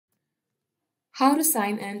How to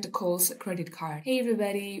sign in to Kohl's credit card. Hey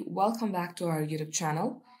everybody, welcome back to our YouTube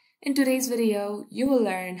channel. In today's video, you will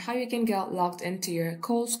learn how you can get logged into your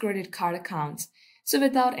Kohl's credit card account. So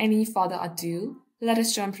without any further ado, let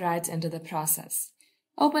us jump right into the process.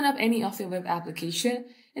 Open up any of your web application.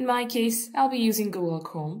 In my case, I'll be using Google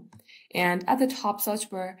Chrome. And at the top search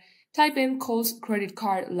bar, type in Kohl's credit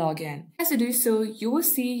card login. As you do so, you will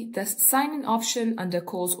see the sign in option under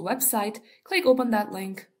Kohl's website. Click open that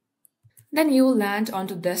link. Then you will land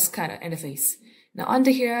onto this kind of interface. Now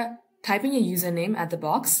under here, type in your username at the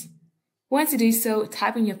box. Once you do so,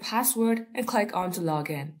 type in your password and click on to log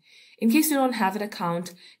in. In case you don't have an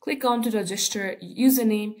account, click on to register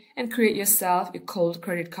username and create yourself a Kohl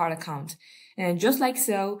credit card account. And just like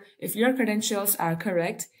so, if your credentials are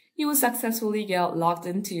correct, you will successfully get logged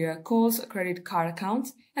into your Kohl's credit card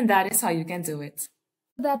account, and that is how you can do it.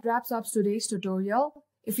 That wraps up today's tutorial.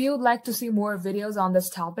 If you would like to see more videos on this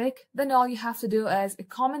topic, then all you have to do is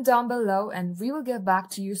comment down below and we will get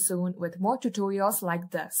back to you soon with more tutorials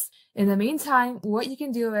like this. In the meantime, what you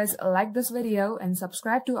can do is like this video and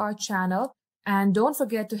subscribe to our channel, and don't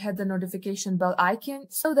forget to hit the notification bell icon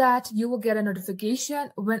so that you will get a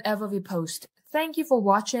notification whenever we post. Thank you for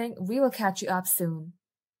watching. We will catch you up soon.